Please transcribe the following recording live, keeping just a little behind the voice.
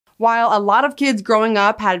While a lot of kids growing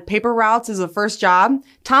up had paper routes as a first job,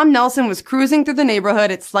 Tom Nelson was cruising through the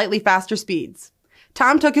neighborhood at slightly faster speeds.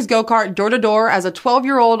 Tom took his go-kart door-to-door as a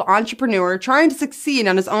 12-year-old entrepreneur trying to succeed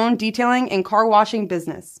on his own detailing and car washing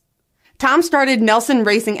business. Tom started Nelson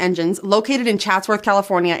Racing Engines, located in Chatsworth,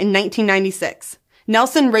 California in 1996.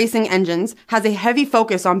 Nelson Racing Engines has a heavy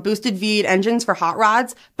focus on boosted V8 engines for hot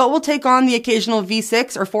rods, but will take on the occasional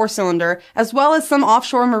V6 or 4-cylinder, as well as some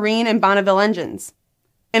offshore marine and Bonneville engines.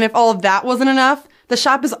 And if all of that wasn't enough, the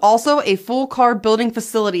shop is also a full car building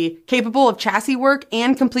facility capable of chassis work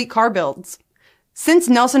and complete car builds. Since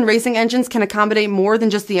Nelson Racing Engines can accommodate more than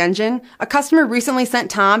just the engine, a customer recently sent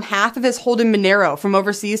Tom half of his Holden Monero from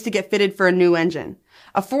overseas to get fitted for a new engine.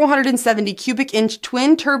 A 470 cubic inch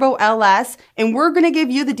twin turbo LS, and we're going to give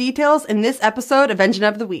you the details in this episode of Engine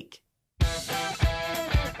of the Week.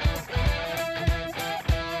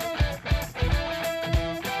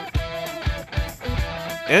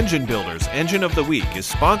 Engine Builder's Engine of the Week is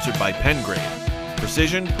sponsored by Pengrade.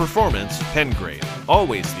 Precision, performance, Pengrade.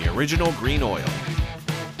 Always the original green oil.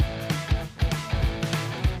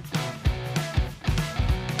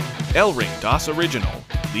 L-Ring DOS Original.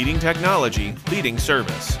 Leading technology, leading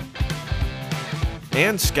service.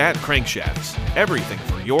 And Scat Crankshafts. Everything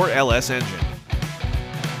for your LS engine.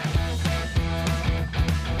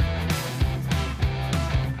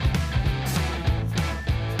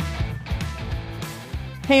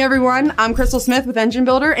 Hey everyone, I'm Crystal Smith with Engine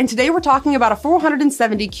Builder, and today we're talking about a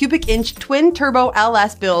 470 cubic inch twin turbo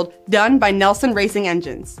LS build done by Nelson Racing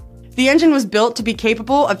Engines. The engine was built to be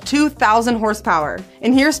capable of 2,000 horsepower,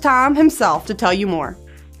 and here's Tom himself to tell you more.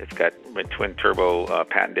 It's got twin turbo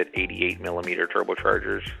patented 88 millimeter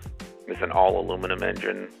turbochargers. It's an all aluminum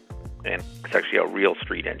engine, and it's actually a real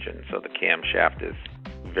street engine, so the camshaft is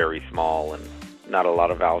very small and not a lot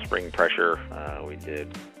of valve spring pressure. We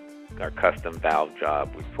did our custom valve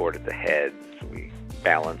job. We ported the heads. We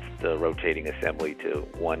balanced the rotating assembly to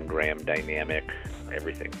 1 gram dynamic.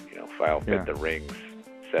 Everything, file fit the rings,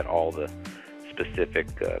 set all the specific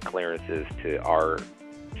clearances to our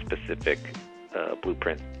specific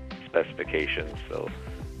blueprint specifications. So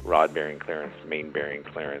rod bearing clearance, main bearing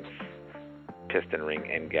clearance, piston ring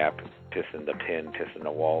end gap, piston to pin, piston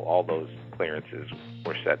to wall. All those clearances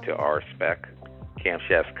were set to our spec.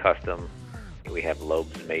 Camshaft's custom. We have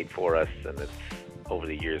lobes made for us, and it's over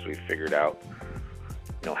the years we've figured out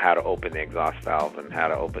how to open the exhaust valve and how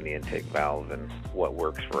to open the intake valve and what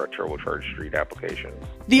works for a turbocharged street application.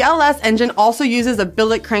 The LS engine also uses a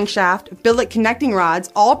billet crankshaft, billet connecting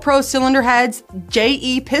rods, all pro cylinder heads,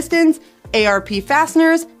 JE pistons, ARP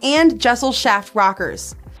fasteners, and Jessel shaft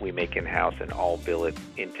rockers. We make in-house an all-billet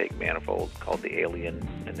intake manifold called the Alien,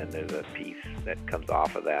 and then there's a piece that comes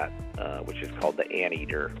off of that, which is called the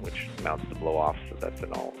Anteater, which mounts the blow-off, so that's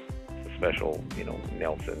it's a special,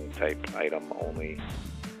 Nelson-type item only.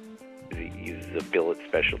 It uses a Billet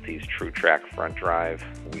Specialties True Track front drive.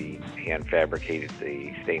 We hand-fabricated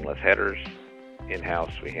the stainless headers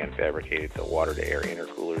in-house. We hand-fabricated the water-to-air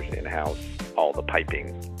intercoolers in-house, all the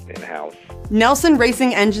piping in-house. Nelson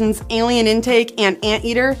Racing Engines Alien Intake and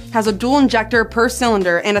Anteater has a dual injector per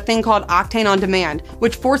cylinder and a thing called Octane on Demand,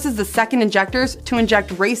 which forces the second injectors to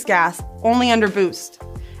inject race gas only under boost.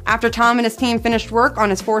 After Tom and his team finished work on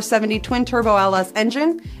his 470 twin-turbo LS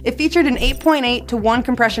engine, it featured an 8.8 to 1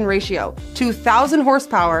 compression ratio, 2,000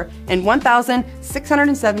 horsepower, and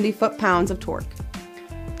 1,670 foot-pounds of torque.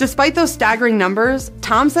 Despite those staggering numbers,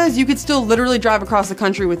 Tom says you could still literally drive across the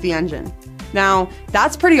country with the engine. Now,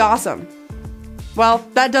 that's pretty awesome. Well,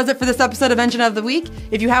 that does it for this episode of Engine of the Week.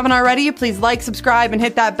 If you haven't already, please like, subscribe, and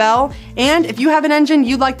hit that bell. And if you have an engine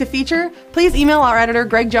you'd like to feature, please email our editor,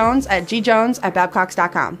 Greg Jones, at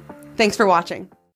gjones@babcox.com. Thanks for watching.